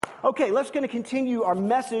Okay, let's going to continue our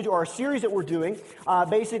message or our series that we're doing.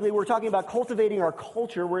 Basically, we're talking about cultivating our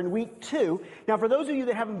culture. We're in week 2. Now, for those of you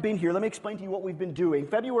that haven't been here, let me explain to you what we've been doing.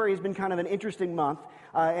 February has been kind of an interesting month,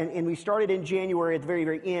 and we started in January at the very,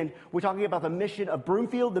 very end. We're talking about the mission of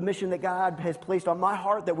Broomfield, the mission that God has placed on my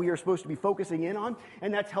heart that we are supposed to be focusing in on,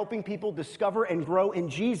 and that's helping people discover and grow in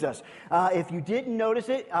Jesus. If you didn't notice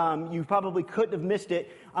it, you probably couldn't have missed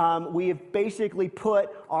it. We have basically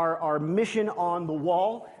put our mission on the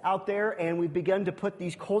wall out there, and we've begun to put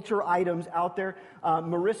these culture items out there.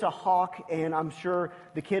 Marissa Hawk, and I'm sure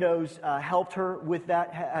the kiddos helped her with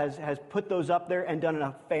that, has put those up there and done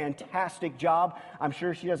a fantastic job. I'm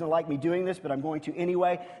sure she doesn't like me doing this, but I'm going to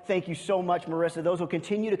anyway. Thank you so much, Marissa. Those will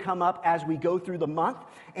continue to come up as we go through the month,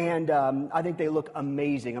 and I think they look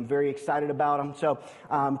amazing. I'm very excited about them, so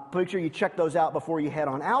make sure you check those out before you head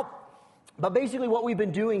on out. But basically what we've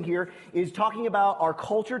been doing here is talking about our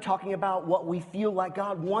culture, talking about what we feel like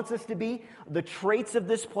God wants us to be, the traits of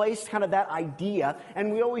this place, kind of that idea.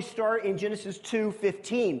 And we always start in Genesis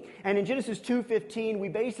 2:15. And in Genesis 2:15, we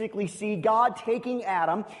basically see God taking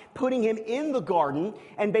Adam, putting him in the garden,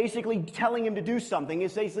 and basically telling him to do something.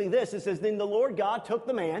 It's basically this. It says, then the Lord God took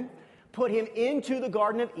the man, put him into the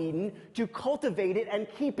Garden of Eden to cultivate it and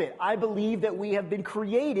keep it. I believe that we have been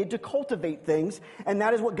created to cultivate things, and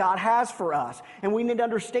that is what God has for us. And we need to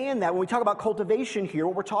understand that when we talk about cultivation here,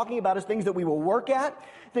 what we're talking about is things that we will work at,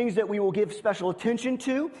 things that we will give special attention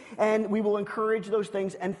to, and we will encourage those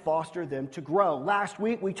things and foster them to grow. Last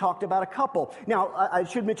week, we talked about a couple. Now, I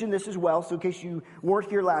should mention this as well, so in case you weren't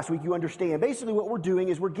here last week, you understand. Basically, what we're doing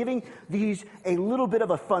is we're giving these a little bit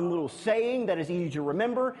of a fun little saying that is easy to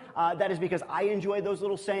remember. That is because I enjoy those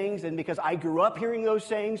little sayings and because I grew up hearing those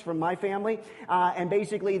sayings from my family. And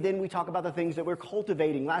basically, then we talk about the things that we're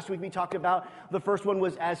cultivating. Last week, we talked about the first one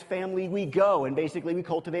was as family we go. And basically, we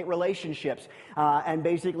cultivate relationships. And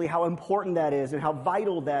basically, how important that is and how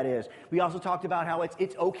vital that is. We also talked about how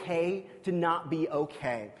it's okay to not be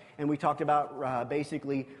okay. And we talked about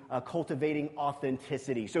basically cultivating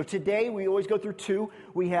authenticity. So today, we always go through 2.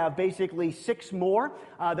 We have basically 6 more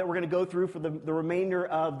that we're going to go through for the remainder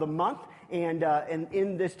of the month. And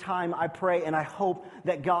in this time, I pray and I hope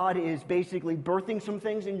that God is basically birthing some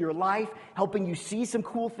things in your life, helping you see some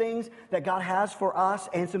cool things that God has for us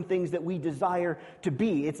and some things that we desire to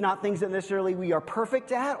be. It's not things that necessarily we are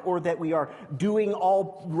perfect at or that we are doing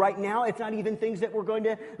all right now. It's not even things that we're going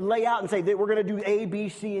to lay out and say that we're going to do A, B,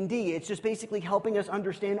 C, and D. It's just basically helping us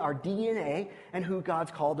understand our DNA and who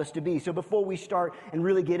God's called us to be. So before we start and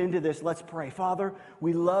really get into this, let's pray. Father,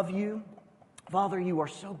 we love you. Father, you are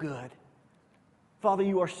so good. Father,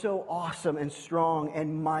 you are so awesome and strong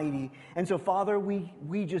and mighty. And so, Father,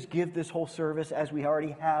 we just give this whole service as we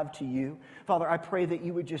already have to you. Father, I pray that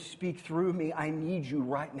you would just speak through me. I need you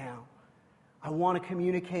right now. I want to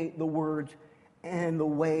communicate the words and the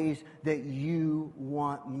ways that you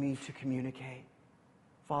want me to communicate.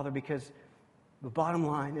 Father, because the bottom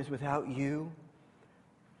line is without you,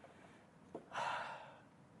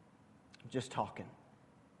 I'm just talking.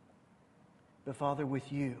 But Father,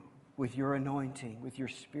 with you, with your anointing, with your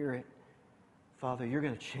Spirit, Father, you're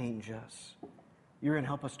going to change us. You're going to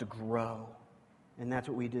help us to grow. And that's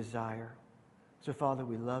what we desire. So, Father,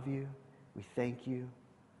 we love you. We thank you.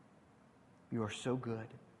 You are so good.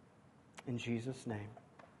 In Jesus' name,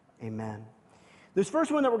 amen. This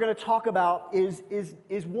first one that we're going to talk about is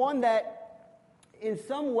one that, in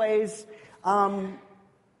some ways, I'm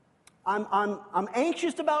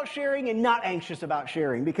anxious about sharing and not anxious about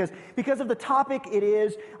sharing because of the topic it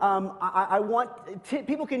is.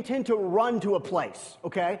 People can tend to run to a place,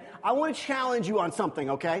 okay? I want to challenge you on something,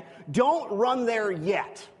 okay? Don't run there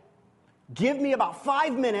yet. Give me about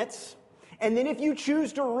 5 minutes, and then if you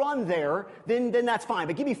choose to run there, then that's fine.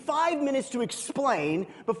 But give me 5 minutes to explain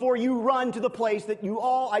before you run to the place that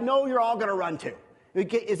I know you're all going to run to.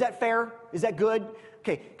 Okay, is that fair? Is that good?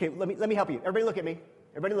 Okay, let me help you. Everybody look at me.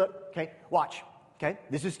 Everybody look, okay, watch, okay?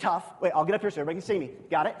 This is tough. Wait, I'll get up here so everybody can see me.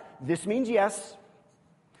 Got it? This means yes.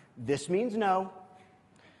 This means no.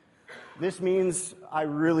 This means I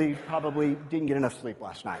really probably didn't get enough sleep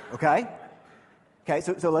last night, okay? Okay,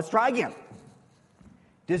 so let's try again.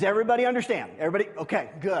 Does everybody understand? Everybody? Okay,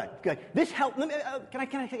 good. This help. Let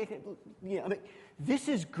me. This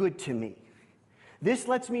is good to me. This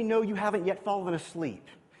lets me know you haven't yet fallen asleep.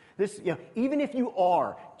 Even if you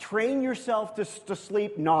are, train yourself to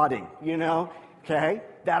sleep nodding, okay?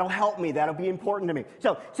 That'll help me. That'll be important to me.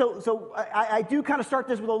 So I do kind of start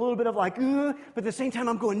this with a little bit of like, but at the same time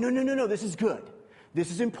I'm going, no, this is good.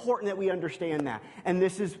 This is important that we understand that. And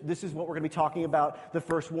this is what we're going to be talking about, the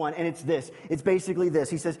first one, and it's this. It's basically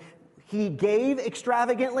this. He says, he gave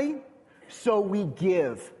extravagantly, so we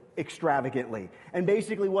give extravagantly. And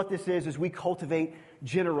basically what this is we cultivate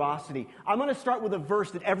generosity. I'm going to start with a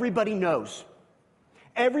verse that everybody knows.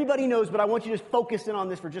 Everybody knows, but I want you to focus in on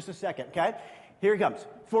this for just a second, okay? Here it comes.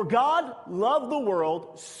 For God loved the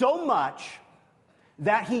world so much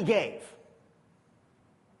that he gave.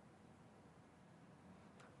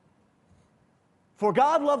 For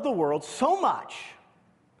God loved the world so much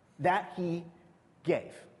that he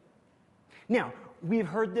gave. Now, we've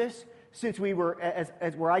heard this since we were,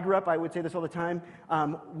 as where I grew up, I would say this all the time.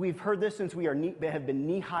 We've heard this since we have been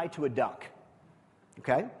knee-high to a duck.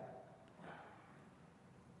 Okay?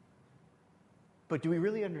 But do we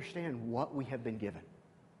really understand what we have been given?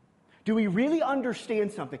 Do we really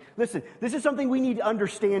understand something? Listen, this is something we need to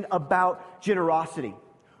understand about generosity.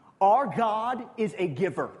 Our God is a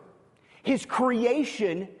giver. His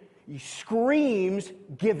creation screams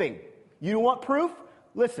giving. You want proof?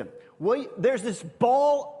 Listen, there's this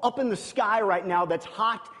ball up in the sky right now that's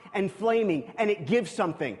hot and flaming, and it gives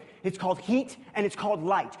something. It's called heat, and it's called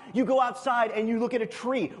light. You go outside and you look at a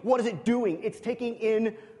tree. What is it doing? It's taking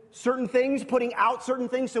in certain things, putting out certain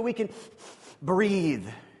things so we can breathe.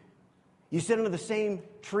 You sit under the same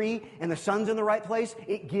tree and the sun's in the right place,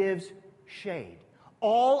 it gives shade.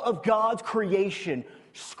 All of God's creation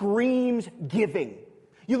screams giving.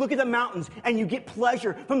 You look at the mountains and you get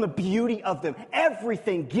pleasure from the beauty of them.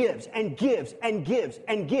 Everything gives and gives and gives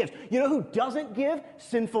and gives. You know who doesn't give?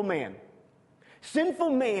 Sinful man.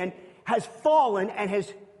 Sinful man has fallen and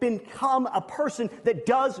has become a person that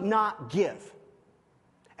does not give.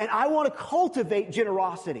 And I want to cultivate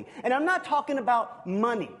generosity. And I'm not talking about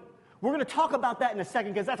money. We're going to talk about that in a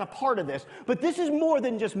second because that's a part of this. But this is more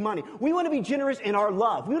than just money. We want to be generous in our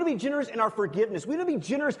love. We want to be generous in our forgiveness. We want to be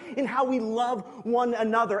generous in how we love one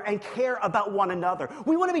another and care about one another.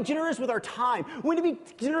 We want to be generous with our time. We want to be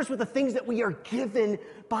generous with the things that we are given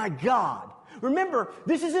by God. Remember,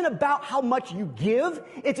 this isn't about how much you give.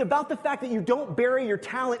 It's about the fact that you don't bury your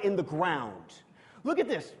talent in the ground. Look at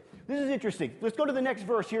this. This is interesting. Let's go to the next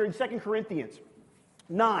verse here in 2 Corinthians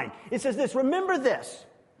 9. It says this, remember this.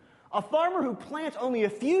 A farmer who plants only a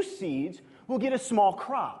few seeds will get a small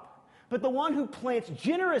crop, but the one who plants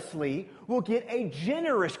generously will get a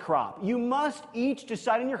generous crop. You must each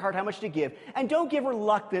decide in your heart how much to give, and don't give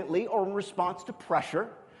reluctantly or in response to pressure,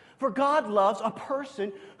 for God loves a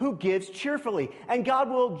person who gives cheerfully, and God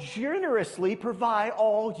will generously provide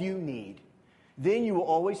all you need. Then you will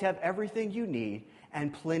always have everything you need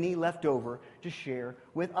and plenty left over to share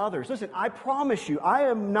with others. Listen, I promise you, I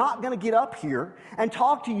am not going to get up here and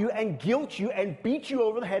talk to you and guilt you and beat you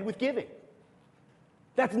over the head with giving.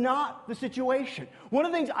 That's not the situation. One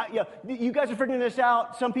of the things, you guys are figuring this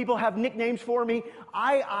out. Some people have nicknames for me.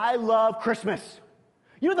 I love Christmas.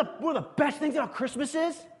 You know one of the best things about Christmas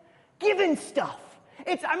is? Giving stuff.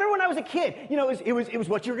 I remember when I was a kid, it was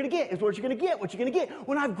what you're going to get. It's what you're going to get, what you're going to get.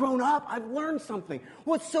 When I've grown up, I've learned something.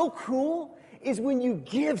 What's so cool is when you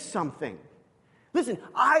give something. Listen,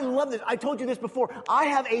 I love this. I told you this before. I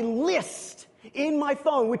have a list in my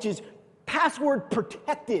phone, which is password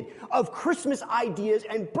protected, of Christmas ideas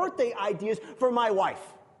and birthday ideas for my wife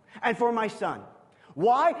and for my son.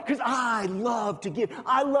 Why? Because I love to give.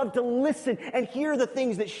 I love to listen and hear the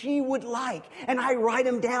things that she would like. And I write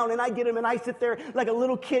them down and I get them and I sit there like a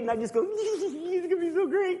little kid and I just go, it's going to be so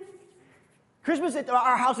great. Christmas at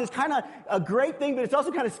our house is kind of a great thing, but it's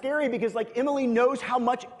also kind of scary because, Emily knows how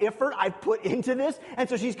much effort I've put into this, and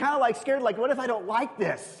so she's kind of, scared, what if I don't like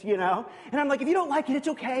this, And I'm like, if you don't like it, it's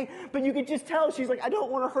okay, but you can just tell, she's like, I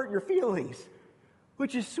don't want to hurt your feelings,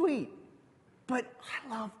 which is sweet, but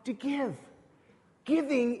I love to give.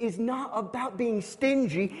 Giving is not about being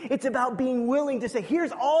stingy. It's about being willing to say,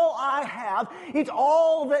 here's all I have. It's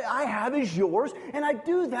all that I have is yours, and I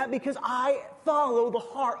do that because I follow the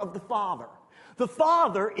heart of the Father. The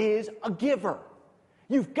Father is a giver.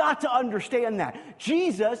 You've got to understand that.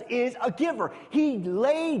 Jesus is a giver. He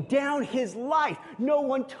laid down his life. No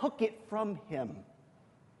one took it from him.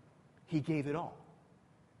 He gave it all.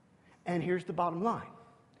 And here's the bottom line.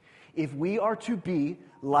 If we are to be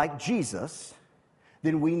like Jesus,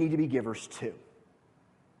 then we need to be givers too.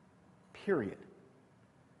 Period.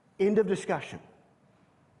 End of discussion.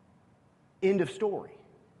 End of story.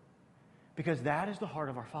 Because that is the heart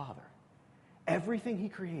of our Father. Everything he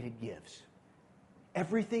created gives.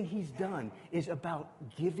 Everything he's done is about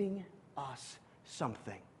giving us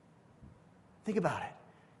something. Think about it.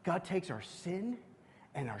 God takes our sin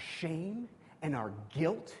and our shame and our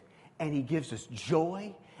guilt, and he gives us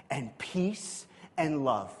joy and peace and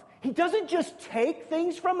love. He doesn't just take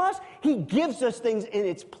things from us, he gives us things in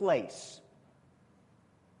its place.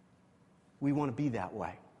 We want to be that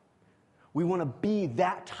way. We want to be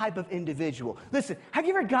that type of individual. Listen, have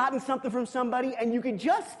you ever gotten something from somebody and you could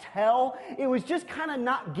just tell it was just kind of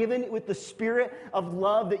not given with the spirit of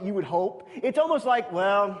love that you would hope? It's almost like,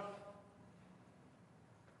 well,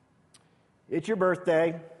 it's your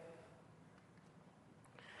birthday.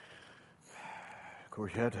 Of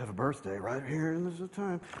course, you have to have a birthday right here in this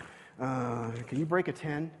time. Can you break a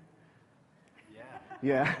 10?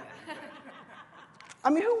 Yeah. I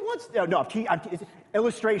mean, who wants... No,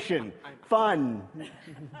 illustration, fun.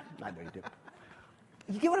 I know you do.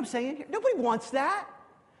 You get what I'm saying here? Nobody wants that.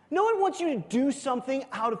 No one wants you to do something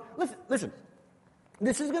out of... Listen.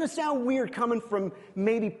 This is going to sound weird coming from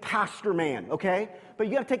maybe Pastor Man, okay? But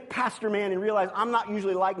you got to take Pastor Man and realize I'm not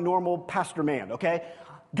usually like normal Pastor Man, okay?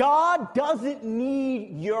 God doesn't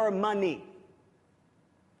need your money.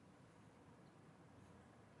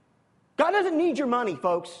 God doesn't need your money,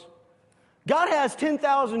 folks. God has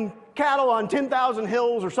 10,000 cattle on 10,000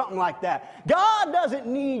 hills or something like that. God doesn't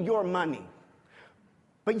need your money.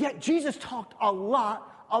 But yet Jesus talked a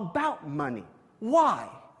lot about money. Why?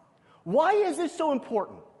 Why is this so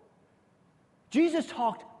important? Jesus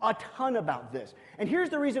talked a ton about this. And here's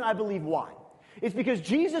the reason I believe why. It's because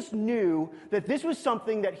Jesus knew that this was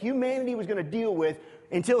something that humanity was going to deal with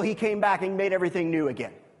until he came back and made everything new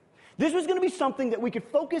again. This was going to be something that we could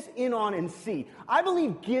focus in on and see. I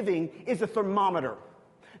believe giving is a thermometer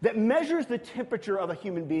that measures the temperature of a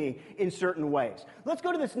human being in certain ways. Let's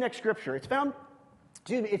go to this next scripture. It's found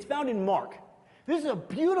in Mark. This is a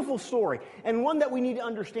beautiful story and one that we need to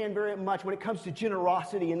understand very much when it comes to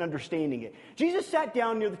generosity and understanding it. Jesus sat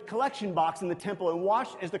down near the collection box in the temple and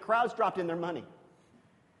watched as the crowds dropped in their money.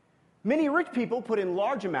 Many rich people put in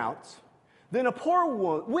large amounts. Then a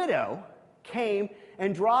poor widow came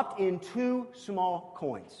and dropped in 2 small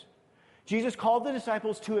coins. Jesus called the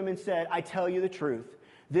disciples to him and said, I tell you the truth,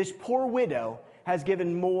 this poor widow has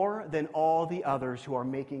given more than all the others who are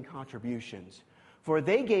making contributions. For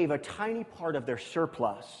they gave a tiny part of their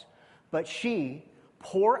surplus, but she,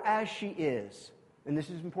 poor as she is, and this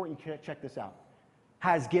is important, you check this out,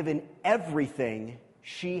 has given everything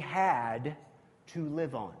she had to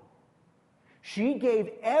live on. She gave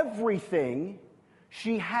everything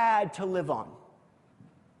she had to live on.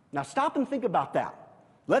 Now stop and think about that.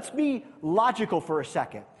 Let's be logical for a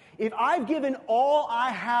second. If I've given all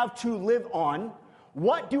I have to live on,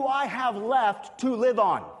 what do I have left to live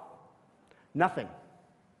on? Nothing.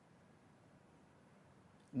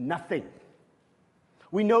 Nothing.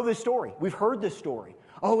 We know this story. We've heard this story.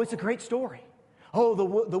 Oh, it's a great story. Oh,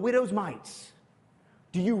 the widow's mites.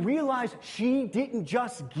 Do you realize she didn't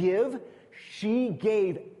just give, she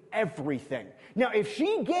gave everything. Now, if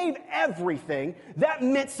she gave everything, that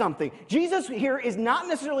meant something. Jesus here is not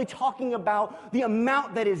necessarily talking about the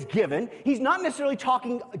amount that is given. He's not necessarily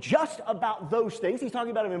talking just about those things. He's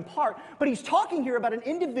talking about them in part. But he's talking here about an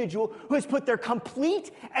individual who has put their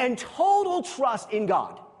complete and total trust in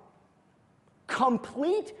God.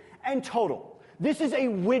 Complete and total. This is a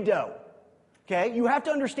widow. Okay? You have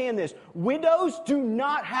to understand this. Widows do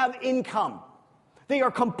not have income. They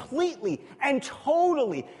are completely and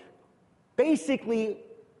totally basically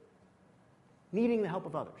needing the help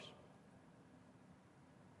of others.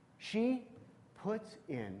 She puts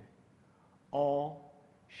in all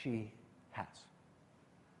she has.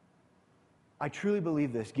 I truly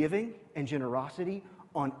believe this. Giving and generosity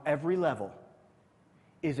on every level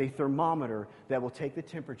is a thermometer that will take the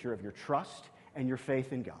temperature of your trust and your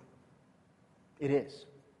faith in God. It is.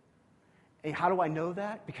 And how do I know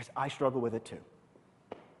that? Because I struggle with it too.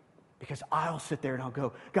 Because I'll sit there and I'll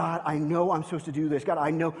go, God, I know I'm supposed to do this. God, I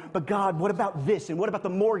know. But God, what about this? And what about the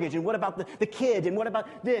mortgage? And what about the kids? And what about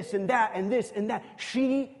this and that and this and that?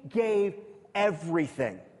 She gave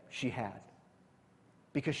everything she had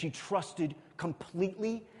because she trusted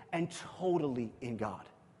completely and totally in God.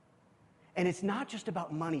 And it's not just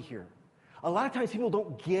about money here. A lot of times people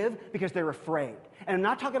don't give because they're afraid. And I'm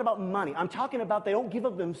not talking about money. I'm talking about they don't give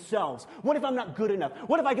of themselves. What if I'm not good enough?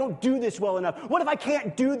 What if I don't do this well enough? What if I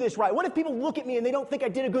can't do this right? What if people look at me and they don't think I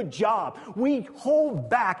did a good job? We hold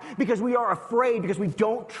back because we are afraid, because we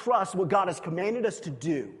don't trust what God has commanded us to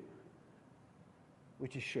do,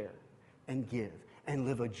 which is share and give and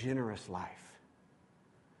live a generous life.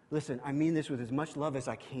 Listen, I mean this with as much love as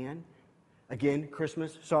I can. Again,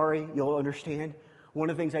 Christmas, sorry, you'll understand. One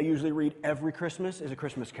of the things I usually read every Christmas is A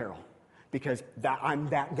Christmas Carol, because I'm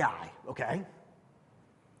that guy, okay?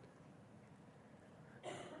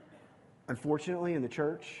 Unfortunately, in the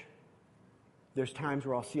church, there's times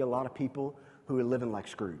where I'll see a lot of people who are living like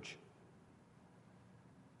Scrooge.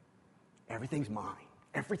 Everything's mine.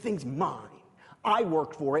 Everything's mine. I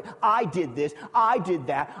worked for it. I did this. I did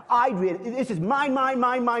that. I did. This is mine, mine,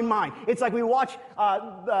 mine, mine, mine. It's like we watch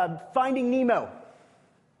Finding Nemo.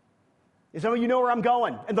 And some of you know where I'm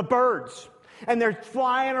going. And the birds. And they're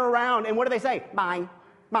flying around. And what do they say? Mine,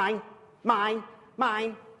 mine, mine,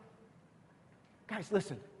 mine. Guys,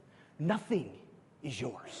 listen. Nothing is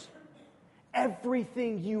yours.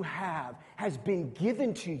 Everything you have has been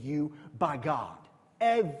given to you by God.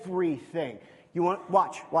 Everything. You want,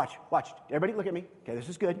 watch. Everybody look at me. Okay, this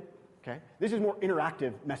is good. Okay, this is more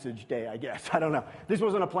interactive message day, I guess. I don't know. This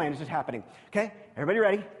wasn't a plan. It's just happening. Okay, everybody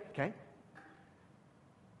ready? Okay.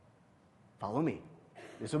 Follow me.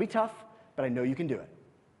 This will be tough, but I know you can do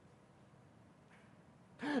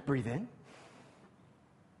it. Breathe in.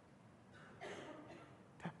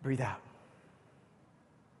 Breathe out.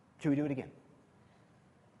 Should we do it again?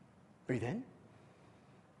 Breathe in.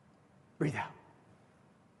 Breathe out.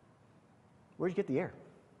 Where'd you get the air?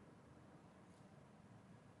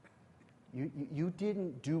 You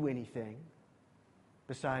didn't do anything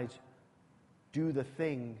besides do the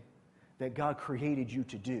thing that God created you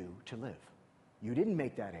to do to live. You didn't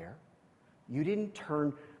make that air. You didn't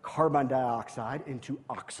turn carbon dioxide into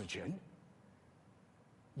oxygen.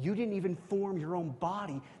 You didn't even form your own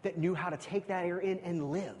body that knew how to take that air in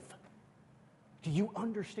and live. Do you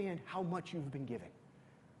understand how much you've been given?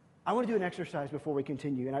 I want to do an exercise before we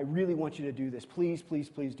continue, and I really want you to do this. Please, please,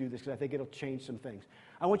 please do this, because I think it'll change some things.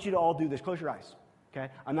 I want you to all do this. Close your eyes,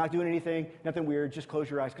 okay? I'm not doing anything, nothing weird. Just close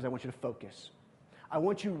your eyes, because I want you to focus. I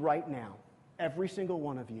want you right now, every single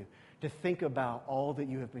one of you, to think about all that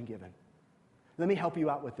you have been given. Let me help you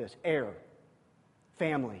out with this. Air,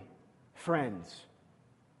 family, friends,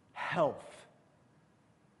 health,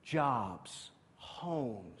 jobs,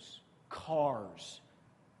 homes, cars,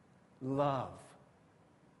 love,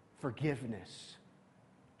 forgiveness,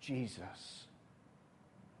 Jesus.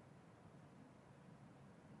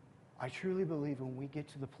 I truly believe when we get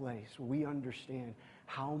to the place where we understand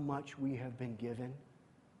how much we have been given,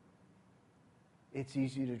 it's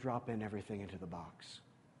easy to drop in everything into the box.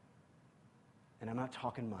 And I'm not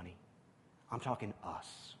talking money. I'm talking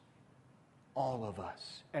us. All of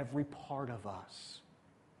us. Every part of us.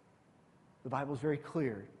 The Bible is very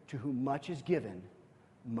clear. To whom much is given,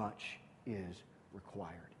 much is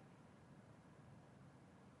required.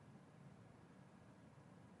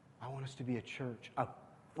 I want us to be a church. I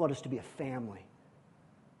want us to be a family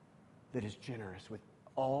that is generous with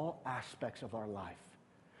all aspects of our life.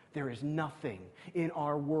 There is nothing in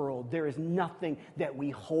our world, there is nothing that we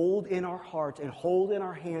hold in our hearts and hold in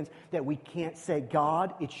our hands that we can't say,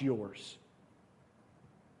 God, it's yours.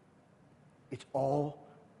 It's all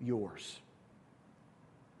yours.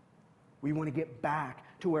 We want to get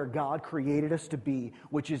back to where God created us to be,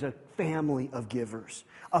 which is a family of givers.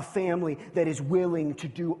 A family that is willing to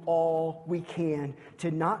do all we can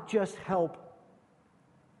to not just help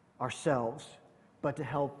ourselves, but to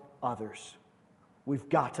help others. We've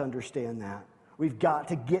got to understand that. We've got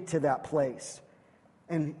to get to that place.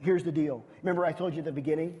 And here's the deal. Remember I told you at the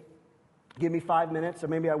beginning, give me 5 minutes, or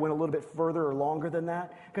maybe I went a little bit further or longer than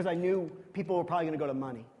that, because I knew people were probably going to go to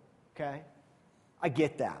money, okay? I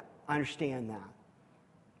get that. I understand that.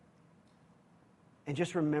 And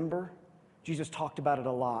just remember, Jesus talked about it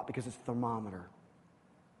a lot because it's a thermometer.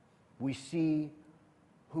 We see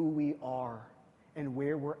who we are and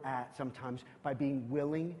where we're at sometimes by being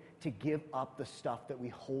willing to give up the stuff that we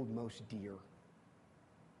hold most dear.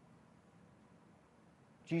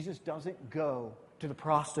 Jesus doesn't go to the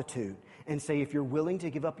prostitute and say, if you're willing to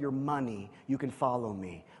give up your money, you can follow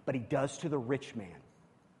me. But he does to the rich man.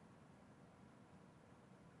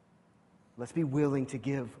 Let's be willing to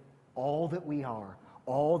give all that we are,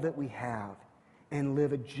 all that we have, and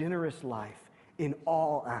live a generous life in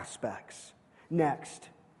all aspects. Next,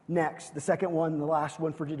 the second one, the last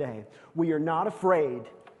one for today. We are not afraid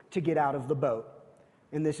to get out of the boat.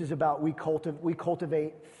 And this is about we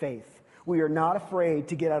cultivate faith. We are not afraid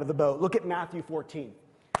to get out of the boat. Look at Matthew 14.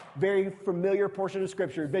 Very familiar portion of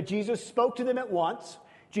Scripture. But Jesus spoke to them at once.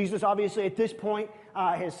 Jesus, obviously, at this point,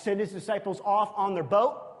 has sent his disciples off on their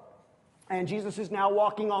boat. And Jesus is now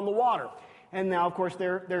walking on the water. And now, of course,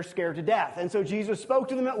 they're scared to death. And so Jesus spoke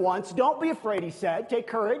to them at once. Don't be afraid, he said. Take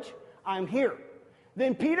courage. I'm here.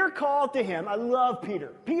 Then Peter called to him. I love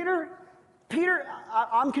Peter. Peter,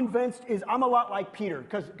 I'm convinced, I'm a lot like Peter.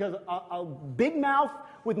 Because a big mouth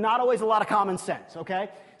with not always a lot of common sense, okay?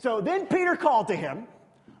 So then Peter called to him,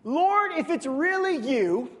 Lord, if it's really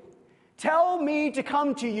you, tell me to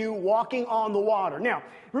come to you walking on the water. Now,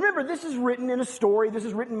 remember, this is written in a story. This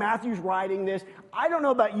is written, Matthew's writing this. I don't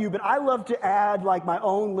know about you, but I love to add like my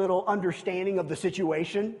own little understanding of the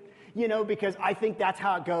situation. because I think that's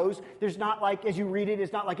how it goes. There's not like, as you read it,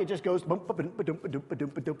 it's not like it just goes,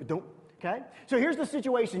 okay? So here's the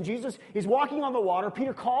situation. Jesus is walking on the water.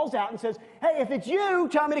 Peter calls out and says, hey, if it's you,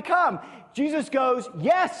 tell me to come. Jesus goes,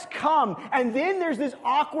 yes, come. And then there's this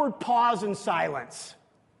awkward pause and silence.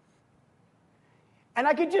 And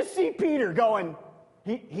I could just see Peter going,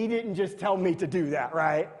 he didn't just tell me to do that,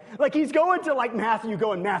 right? Like he's going to like Matthew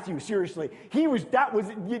going, Matthew, seriously.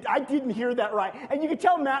 I didn't hear that right. And you could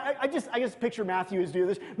tell, I just picture Matthew as doing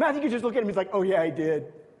this. Matthew could just look at him, he's like, oh yeah, I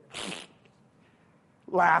did.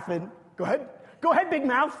 Laughing. Go ahead, big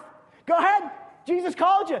mouth. Go ahead. Jesus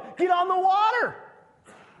called you. Get on the water.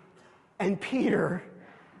 And Peter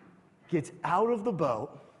gets out of the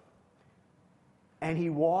boat and he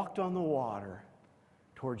walked on the water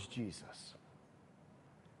towards Jesus.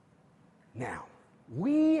 Now,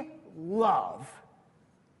 we love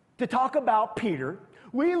to talk about Peter.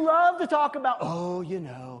 We love to talk about,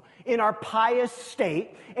 in our pious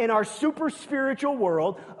state, in our super spiritual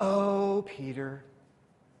world, oh, Peter,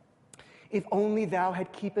 if only thou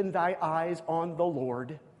had keepen thy eyes on the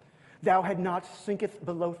Lord, thou had not sinketh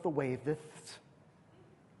below the waves.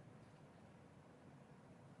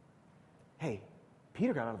 Hey,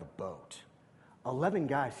 Peter got out of the boat. 11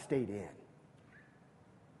 guys stayed in.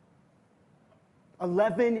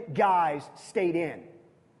 11 guys stayed in.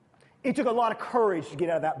 It took a lot of courage to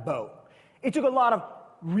get out of that boat. It took a lot of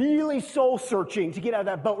really soul searching to get out of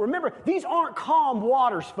that boat. Remember, these aren't calm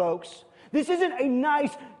waters, folks. This isn't a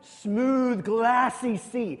nice, smooth, glassy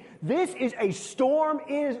sea. This is a storm.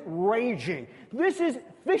 It is raging. This is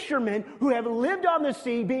fishermen who have lived on the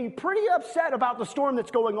sea being pretty upset about the storm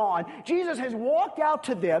that's going on. Jesus has walked out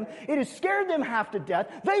to them. It has scared them half to death.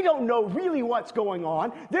 They don't know really what's going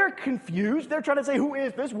on. They're confused. They're trying to say, who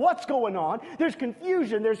is this? What's going on? There's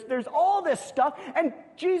confusion. There's all this stuff. And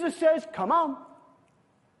Jesus says, come on.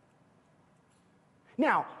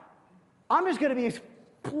 Now, I'm just going to be as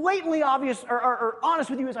blatantly obvious or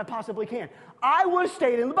honest with you as I possibly can. I would have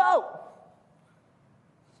stayed in the boat.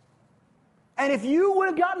 And if you would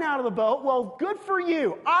have gotten out of the boat, well, good for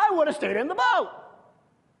you. I would have stayed in the boat.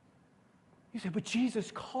 You say, but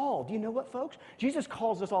Jesus called. You know what, folks? Jesus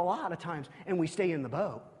calls us a lot of times, and we stay in the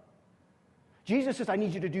boat. Jesus says, I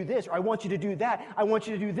need you to do this, or I want you to do that. I want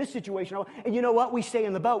you to do this situation. And you know what? We stay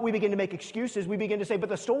in the boat. We begin to make excuses. We begin to say, but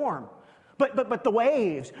the storm. But the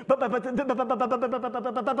waves. But.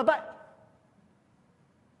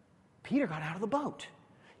 Peter got out of the boat.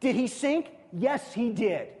 Did he sink? Yes, he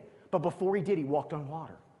did. But before he did, he walked on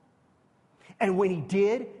water. And when he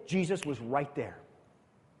did, Jesus was right there.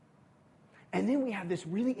 And then we have this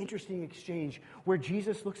really interesting exchange where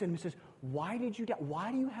Jesus looks at him and says, why did you doubt?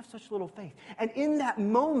 Why do you have such little faith? And in that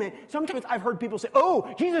moment, sometimes I've heard people say,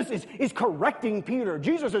 oh, Jesus is correcting Peter.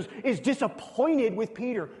 Jesus is disappointed with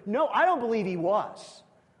Peter. No, I don't believe he was.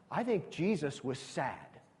 I think Jesus was sad.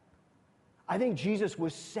 I think Jesus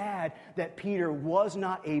was sad that Peter was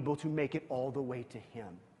not able to make it all the way to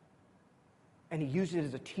him. And he used it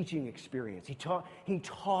as a teaching experience. He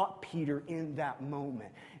taught Peter in that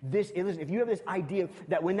moment. Listen, if you have this idea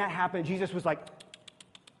that when that happened, Jesus was like,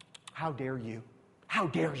 how dare you? How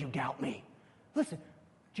dare you doubt me? Listen,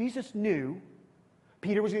 Jesus knew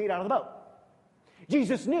Peter was going to get out of the boat.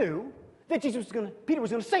 Jesus knew that Peter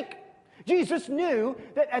was going to sink. Jesus knew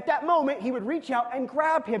that at that moment he would reach out and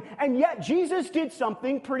grab him. And yet Jesus did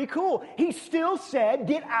something pretty cool. He still said,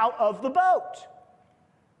 get out of the boat.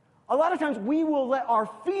 A lot of times we will let our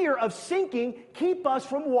fear of sinking keep us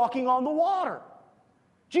from walking on the water.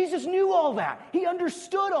 Jesus knew all that. He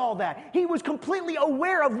understood all that. He was completely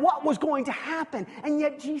aware of what was going to happen. And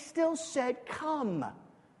yet he still said, come.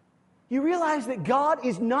 You realize that God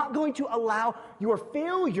is not going to allow your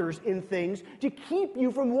failures in things to keep you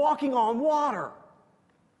from walking on water.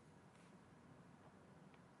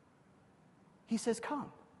 He says, come.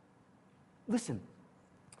 Listen,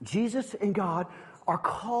 Jesus and God are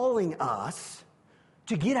calling us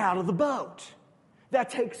to get out of the boat. That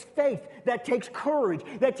takes faith. That takes courage.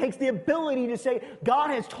 That takes the ability to say, God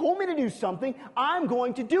has told me to do something. I'm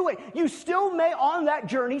going to do it. You still may on that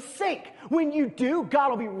journey sink. When you do,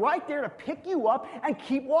 God will be right there to pick you up and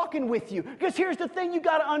keep walking with you. Because here's the thing you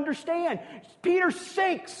got to understand. Peter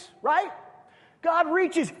sinks, right? God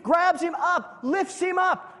reaches, grabs him up, lifts him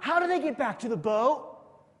up. How do they get back to the boat?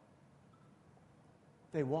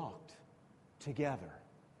 They walked together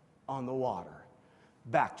on the water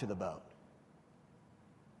back to the boat.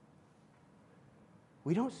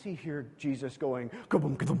 We don't see here Jesus going,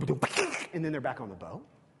 kaboom, kaboom, kaboom, and then they're back on the boat.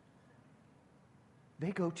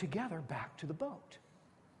 They go together back to the boat.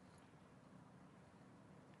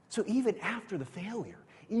 So even after the failure,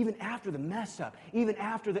 even after the mess up, even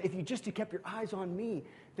after if you just kept your eyes on me,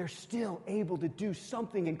 they're still able to do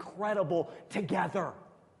something incredible together.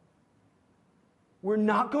 We're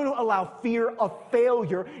not going to allow fear of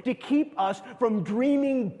failure to keep us from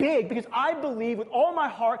dreaming big, because I believe with all my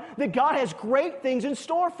heart that God has great things in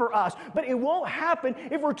store for us, but it won't happen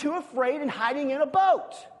if we're too afraid and hiding in a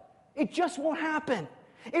boat. It just won't happen.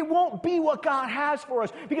 It won't be what God has for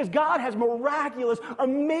us, because God has miraculous,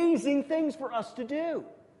 amazing things for us to do.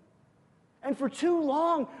 And for too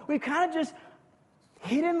long, we've kind of just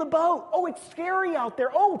hid in the boat. Oh, it's scary out there.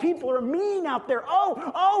 Oh, people are mean out there.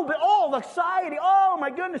 Oh, the society. Oh, my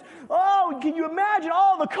goodness. Oh, can you imagine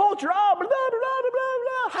all the culture? Oh, blah, blah, blah, blah,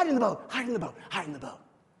 blah. Hide in the boat. Hide in the boat. Hide in the boat.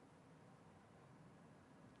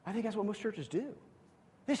 I think that's what most churches do.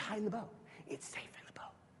 They just hide in the boat. It's safe in the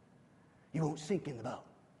boat. You won't sink in the boat.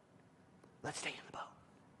 Let's stay in the boat.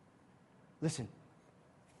 Listen,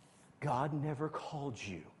 God never called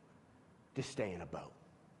you to stay in a boat.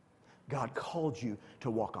 God called you to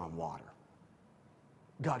walk on water.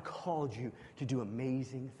 God called you to do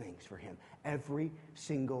amazing things for Him. Every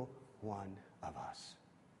single one of us.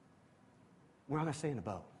 We're not going to stay in a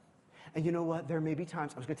boat. And you know what? There may be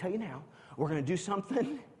times, I was going to tell you now, we're going to do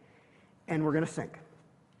something and we're going to sink.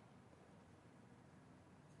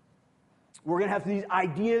 We're going to have these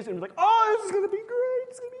ideas and we're like, oh, this is going to be great.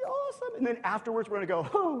 It's going to be awesome. And then afterwards, we're going to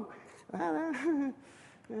go,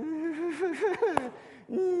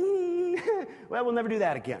 well, we'll never do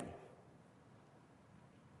that again.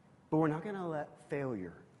 But we're not going to let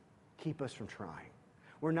failure keep us from trying.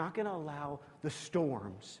 We're not going to allow the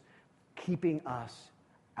storms keeping us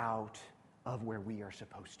out of where we are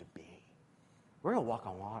supposed to be. We're going to walk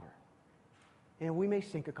on water. And we may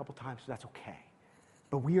sink a couple times, so that's okay.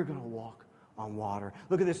 But we are going to walk on water.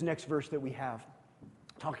 Look at this next verse that we have,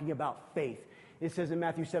 talking about faith. It says in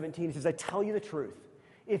Matthew 17, it says, I tell you the truth.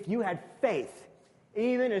 If you had faith,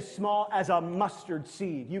 even as small as a mustard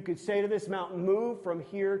seed, you could say to this mountain, move from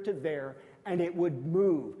here to there, and it would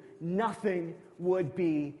move. Nothing would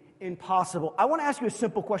be impossible. I want to ask you a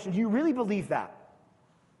simple question. Do you really believe that?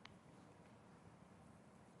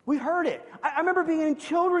 We heard it. I remember being in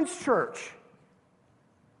children's church.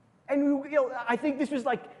 And I think this was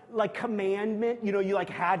like commandment. You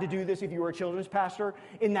had to do this if you were a children's pastor.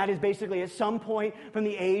 And that is basically at some point from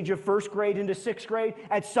the age of first grade into sixth grade,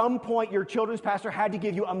 at some point your children's pastor had to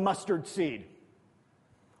give you a mustard seed.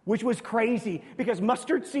 Which was crazy because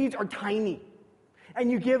mustard seeds are tiny. And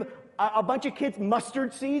you give a bunch of kids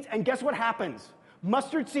mustard seeds, and guess what happens?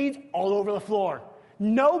 Mustard seeds all over the floor.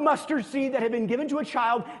 No mustard seed that had been given to a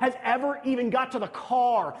child has ever even got to the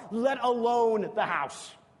car, let alone the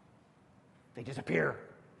house. They disappear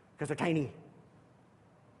because they're tiny.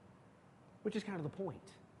 Which is kind of the point.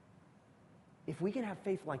 If we can have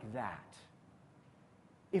faith like that,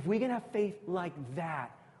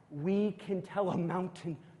 we can tell a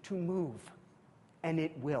mountain to move, and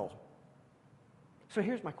it will. So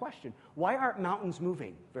here's my question. Why aren't mountains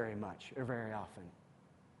moving very much or very often?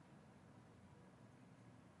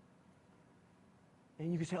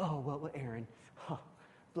 And you can say, oh, well, Aaron,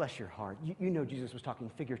 bless your heart. You know Jesus was talking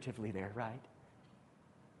figuratively there, right?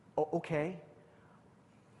 Oh, okay.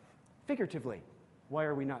 Figuratively, why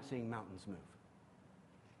are we not seeing mountains move?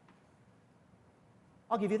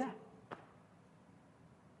 I'll give you that.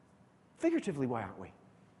 Figuratively, why aren't we?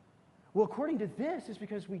 Well, according to this, it's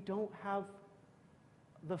because we don't have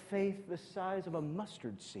the faith the size of a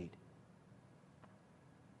mustard seed.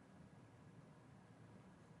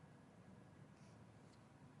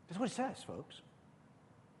 That's what it says, folks.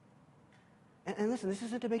 And listen, this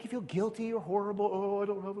isn't to make you feel guilty or horrible. Oh, I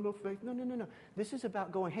don't have enough faith. No. This is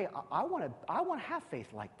about going, hey, I want to have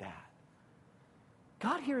faith like that.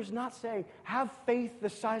 God here is not saying, have faith the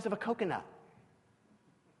size of a coconut.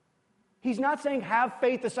 He's not saying, have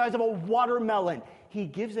faith the size of a watermelon. He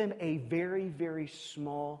gives them a very, very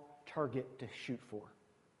small target to shoot for.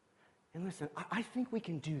 And listen, I think we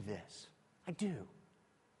can do this. I do.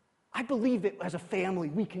 I believe that as a family,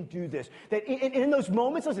 we can do this. That in those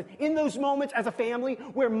moments, listen, in those moments as a family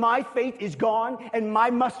where my faith is gone and my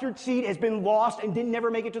mustard seed has been lost and didn't never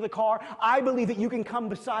make it to the car, I believe that you can come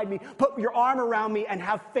beside me, put your arm around me, and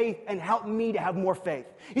have faith and help me to have more faith.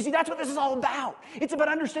 You see, that's what this is all about. It's about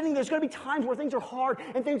understanding there's going to be times where things are hard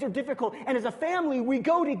and things are difficult. And as a family, we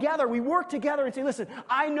go together, we work together and say, listen,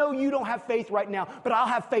 I know you don't have faith right now, but I'll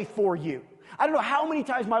have faith for you. I don't know how many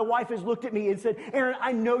times my wife has looked at me and said, Aaron,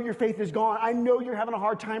 I know your faith is gone. I know you're having a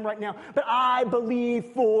hard time right now, but I believe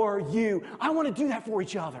for you. I want to do that for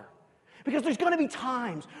each other. Because there's going to be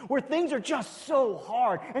times where things are just so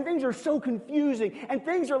hard and things are so confusing and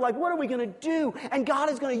things are like, what are we going to do? And God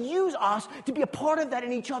is going to use us to be a part of that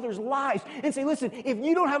in each other's lives and say, listen, if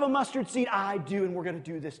you don't have a mustard seed, I do, and we're going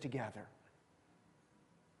to do this together.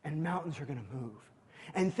 And mountains are going to move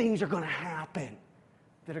and things are going to happen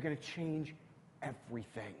that are going to change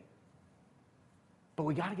everything. But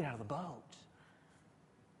we got to get out of the boat.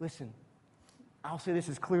 Listen, I'll say this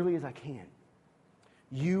as clearly as I can.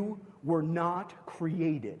 You were not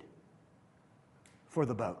created for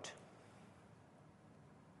the boat.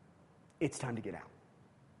 It's time to get out.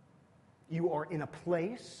 You are in a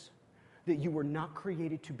place that you were not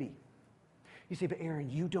created to be. You say, but Aaron,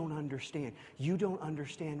 you don't understand. You don't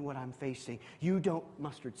understand what I'm facing. You don't.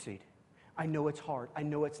 Mustard seed. I know it's hard. I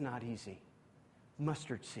know it's not easy.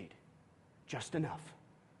 Mustard seed. Just enough.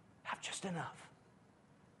 Have just enough.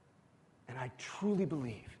 And I truly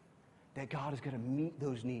believe that God is going to meet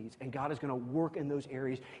those needs and God is going to work in those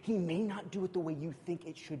areas. He may not do it the way you think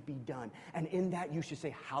it should be done. And in that, you should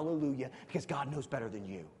say hallelujah, because God knows better than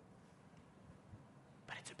you.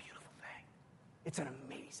 But it's a beautiful thing. It's an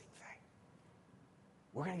amazing thing.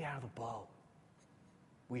 We're going to get out of the boat.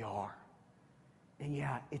 We are. And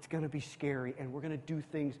yeah, it's going to be scary, and we're going to do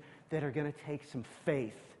things that are going to take some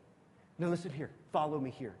faith. Now listen here. Follow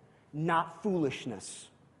me here. Not foolishness.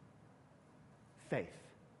 Faith.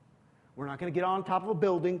 We're not going to get on top of a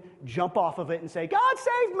building, jump off of it, and say, God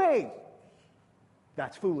save me.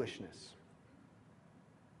 That's foolishness.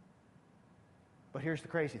 But here's the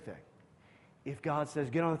crazy thing. If God says,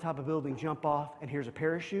 get on the top of a building, jump off, and here's a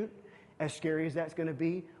parachute, as scary as that's going to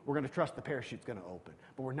be, we're going to trust the parachute's going to open.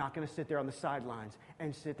 But we're not going to sit there on the sidelines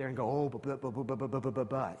and sit there and go, oh, but.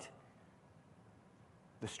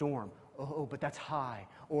 The storm. Oh, but that's high.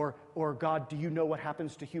 Or God, do you know what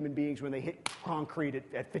happens to human beings when they hit concrete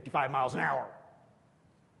at 55 miles an hour?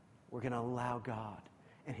 We're going to allow God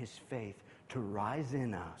and his faith to rise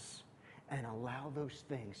in us and allow those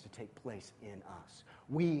things to take place in us.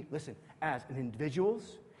 We, listen, as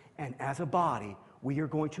individuals and as a body, we are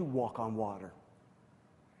going to walk on water.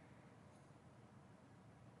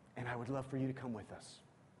 And I would love for you to come with us.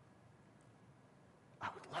 I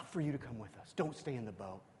would love for you to come with us. Don't stay in the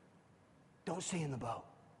boat. Don't stay in the boat.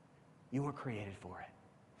 You weren't created for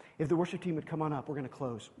it. If the worship team would come on up, we're going to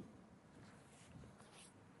close.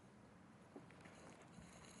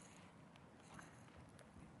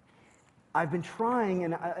 I've been trying,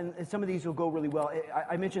 and some of these will go really well.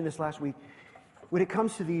 I mentioned this last week. When it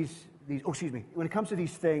comes to when it comes to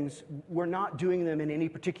these things, we're not doing them in any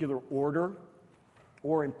particular order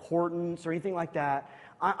or importance or anything like that.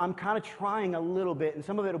 I'm kind of trying a little bit, and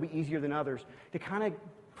some of it will be easier than others, to kind of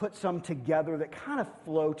put some together that kind of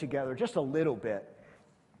flow together just a little bit.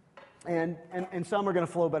 And some are going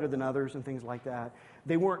to flow better than others and things like that.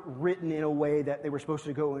 They weren't written in a way that they were supposed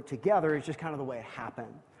to go together. It's just kind of the way it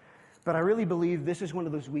happened. But I really believe this is one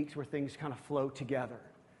of those weeks where things kind of flow together.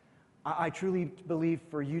 I truly believe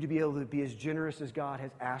for you to be able to be as generous as God has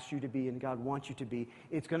asked you to be and God wants you to be,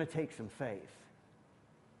 it's going to take some faith.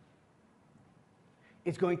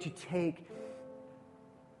 It's going to take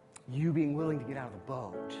you being willing to get out of the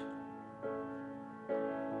boat.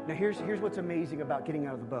 Now here's what's amazing about getting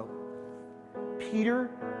out of the boat. Peter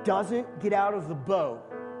doesn't get out of the boat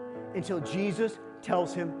until Jesus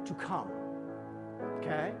tells him to come.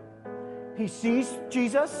 Okay? He sees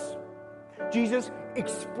Jesus. Jesus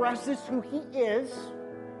expresses who he is.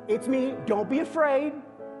 It's me. Don't be afraid.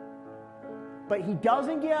 But he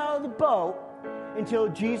doesn't get out of the boat until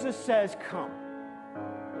Jesus says, come.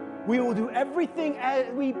 We will do everything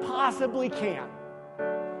as we possibly can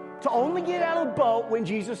to only get out of the boat when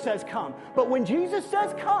Jesus says come. But when Jesus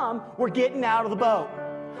says come, we're getting out of the boat.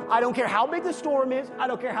 I don't care how big the storm is. I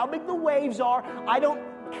don't care how big the waves are. I don't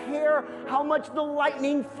care how much the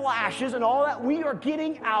lightning flashes and all that. We are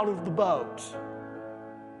getting out of the boat.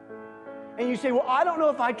 And you say, well, I don't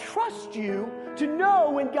know if I trust you to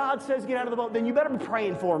know when God says get out of the boat. Then you better be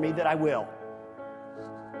praying for me that I will.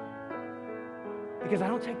 Because I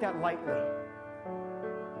don't take that lightly.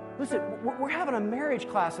 Listen, we're having a marriage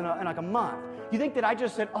class in like a month. You think that I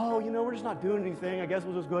just said, oh, we're just not doing anything. I guess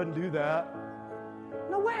we'll just go ahead and do that.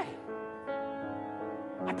 No way.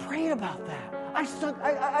 I prayed about that. I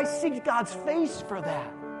seeked God's face for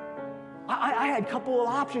that. I had a couple of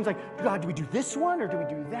options like, God, do we do this one or do we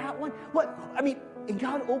do that one? And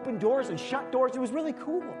God opened doors and shut doors. It was really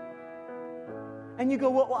cool. And you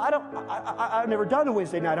go, well, I've never done a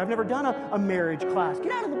Wednesday night. I've never done a marriage class.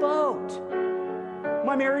 Get out of the boat.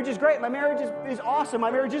 My marriage is great. My marriage is awesome.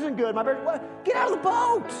 My marriage isn't good. Get out of the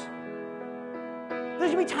boat.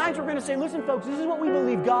 There's going to be times we're going to say, listen, folks, this is what we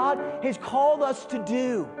believe God has called us to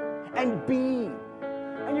do. and be.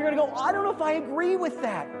 And you're going to go, I don't know if I agree with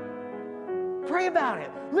that. Pray about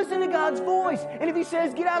it. Listen to God's voice. And if he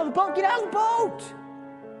says, get out of the boat, get out of the boat.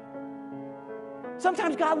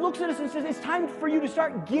 Sometimes God looks at us and says, it's time for you to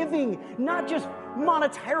start giving, not just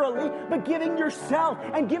monetarily, but giving yourself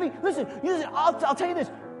and giving. Listen, I'll tell you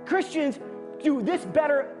this. Christians do this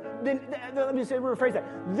better than, let me rephrase that.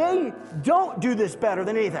 They don't do this better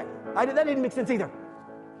than anything. That didn't make sense either.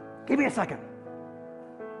 Give me a second.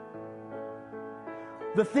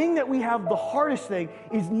 The thing that we have, the hardest thing,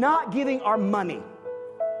 is not giving our money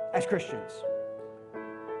as Christians.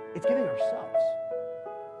 It's giving ourselves.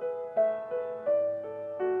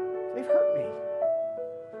 They've hurt me.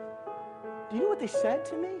 Do you know what they said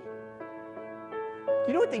to me? Do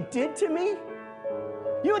you know what they did to me?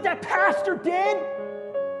 You know what that pastor did?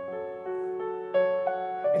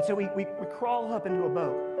 And so we crawl up into a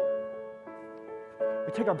boat.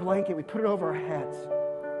 We take our blanket, we put it over our heads.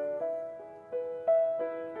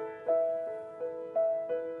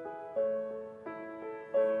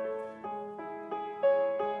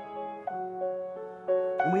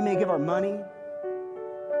 And we may give our money,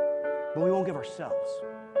 but we won't give ourselves.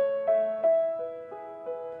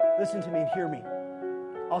 Listen to me and hear me.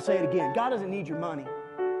 I'll say it again. God doesn't need your money.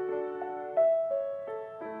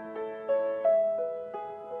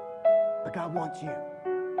 But God wants you.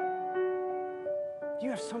 You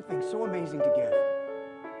have something so amazing to give.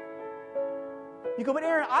 You go, but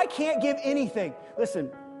Aaron, I can't give anything. Listen,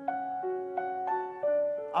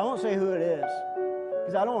 I won't say who it is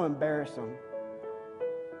because I don't want to embarrass them.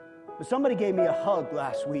 But somebody gave me a hug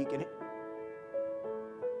last week, and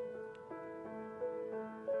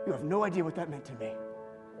you have no idea what that meant to me.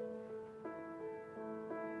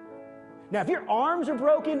 Now, if your arms are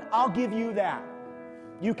broken, I'll give you that.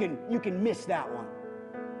 You can miss that one.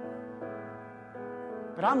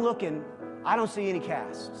 But I'm looking, I don't see any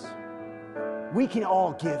casts. We can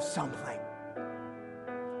all give something.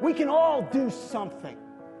 We can all do something.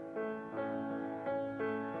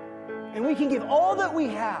 And we can give all that we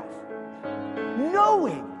have,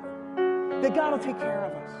 knowing that God will take care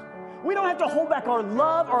of us. We don't have to hold back our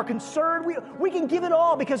love, our concern. We can give it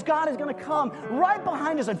all because God is going to come right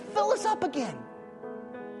behind us and fill us up again.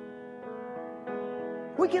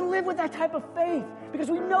 We can live with that type of faith because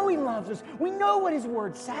we know he loves us. We know what his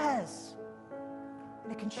word says.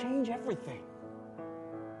 And it can change everything.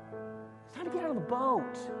 It's time to get out of the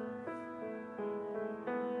boat.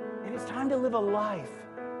 And it's time to live a life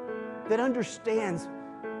that understands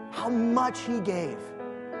how much he gave.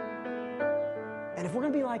 And if we're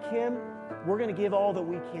going to be like him, we're going to give all that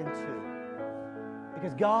we can too.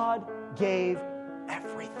 Because God gave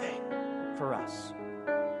everything for us.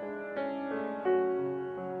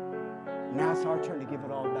 Now it's our turn to give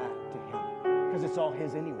it all back to him. Because it's all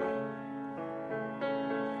his anyway.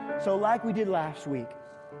 So like we did last week,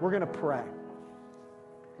 we're going to pray.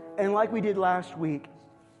 And like we did last week,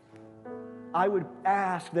 I would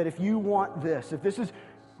ask that if you want this,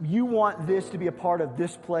 you want this to be a part of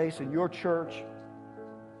this place in your church,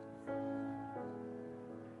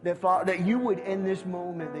 that you would, in this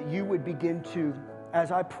moment, that you would begin to,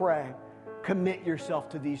 as I pray, commit yourself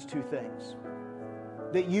to these two things.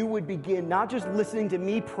 That you would begin not just listening to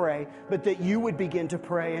me pray, but that you would begin to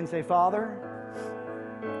pray and say, Father,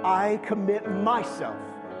 I commit myself,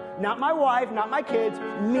 not my wife, not my kids,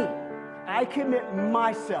 me. I commit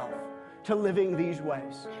myself to living these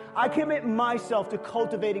ways. I commit myself to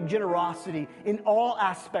cultivating generosity in all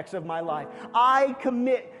aspects of my life. I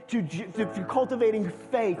commit to cultivating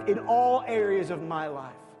faith in all areas of my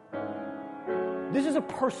life. This is a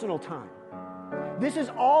personal time. This is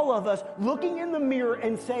all of us looking in the mirror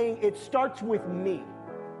and saying, it starts with me.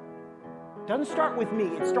 It doesn't start with me.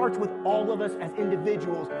 It starts with all of us as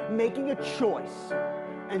individuals making a choice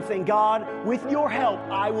and saying, God, with your help,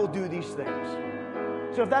 I will do these things.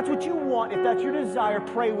 So if that's what you want, if that's your desire,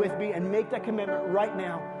 pray with me and make that commitment right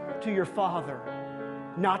now to your Father.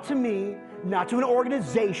 Not to me, not to an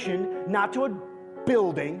organization, not to a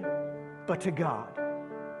building, but to God.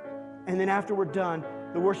 And then after we're done,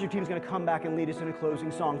 the worship team is going to come back and lead us in a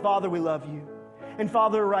closing song. Father, we love you. And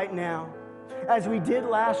Father, right now, as we did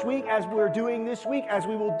last week, as we're doing this week, as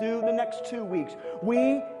we will do the next 2 weeks,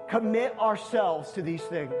 we commit ourselves to these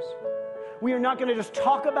things. We are not going to just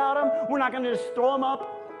talk about them. We're not going to just throw them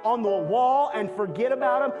up on the wall and forget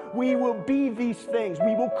about them. We will be these things.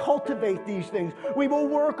 We will cultivate these things. We will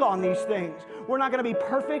work on these things. We're not going to be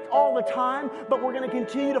perfect all the time, but we're going to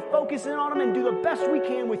continue to focus in on them and do the best we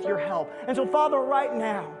can with your help. And so, Father, right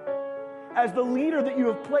now, as the leader that you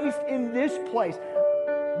have placed in this place,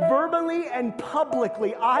 verbally and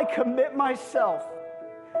publicly, I commit myself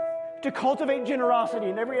to cultivate generosity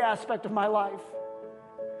in every aspect of my life.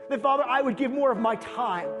 That, Father, I would give more of my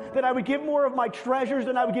time, that I would give more of my treasures,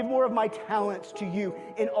 and I would give more of my talents to you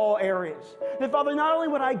in all areas. That, Father, not only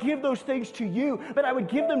would I give those things to you, but I would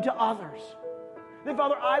give them to others. That,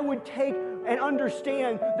 Father, I would take and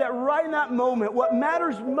understand that right in that moment, what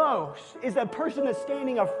matters most is that person that's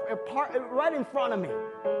standing right in front of me,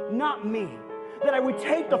 not me. That I would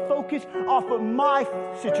take the focus off of my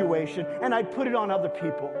situation and I'd put it on other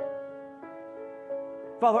people.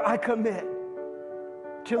 Father, I commit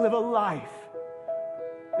to live a life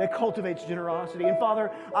that cultivates generosity. And Father,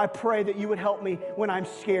 I pray that you would help me when I'm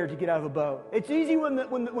scared to get out of a boat. It's easy when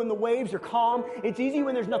the waves are calm. It's easy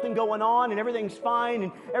when there's nothing going on and everything's fine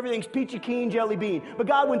and everything's peachy keen, jelly bean. But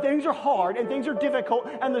God, when things are hard and things are difficult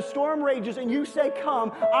and the storm rages and you say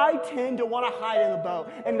come, I tend to want to hide in the boat.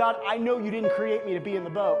 And God, I know you didn't create me to be in the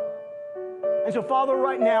boat. And so Father,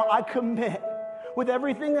 right now I commit with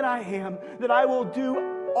everything that I am that I will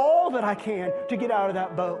do all that I can to get out of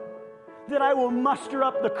that boat. That I will muster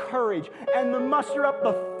up the courage and muster up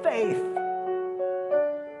the faith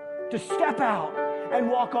to step out and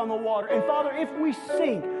walk on the water. And Father, if we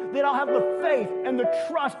sink, that I'll have the faith and the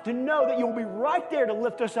trust to know that you'll be right there to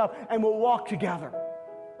lift us up and we'll walk together.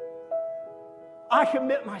 I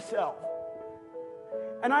commit myself.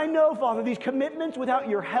 And I know, Father, these commitments without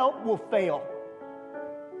your help will fail.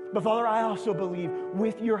 But Father, I also believe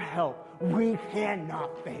with your help, we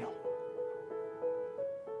cannot fail.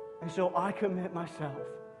 And so I commit myself.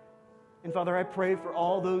 And Father, I pray for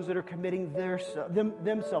all those that are committing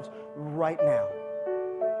themselves right now,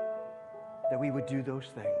 that we would do those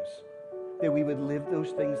things, that we would live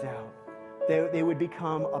those things out, that they would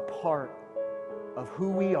become a part of who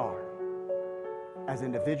we are as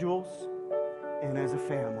individuals and as a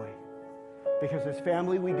family. Because as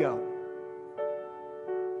family we go.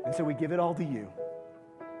 And so we give it all to you,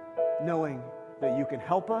 knowing that you can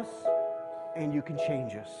help us and you can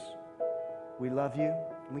change us. We love you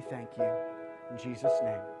and we thank you. In Jesus'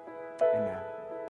 name, amen.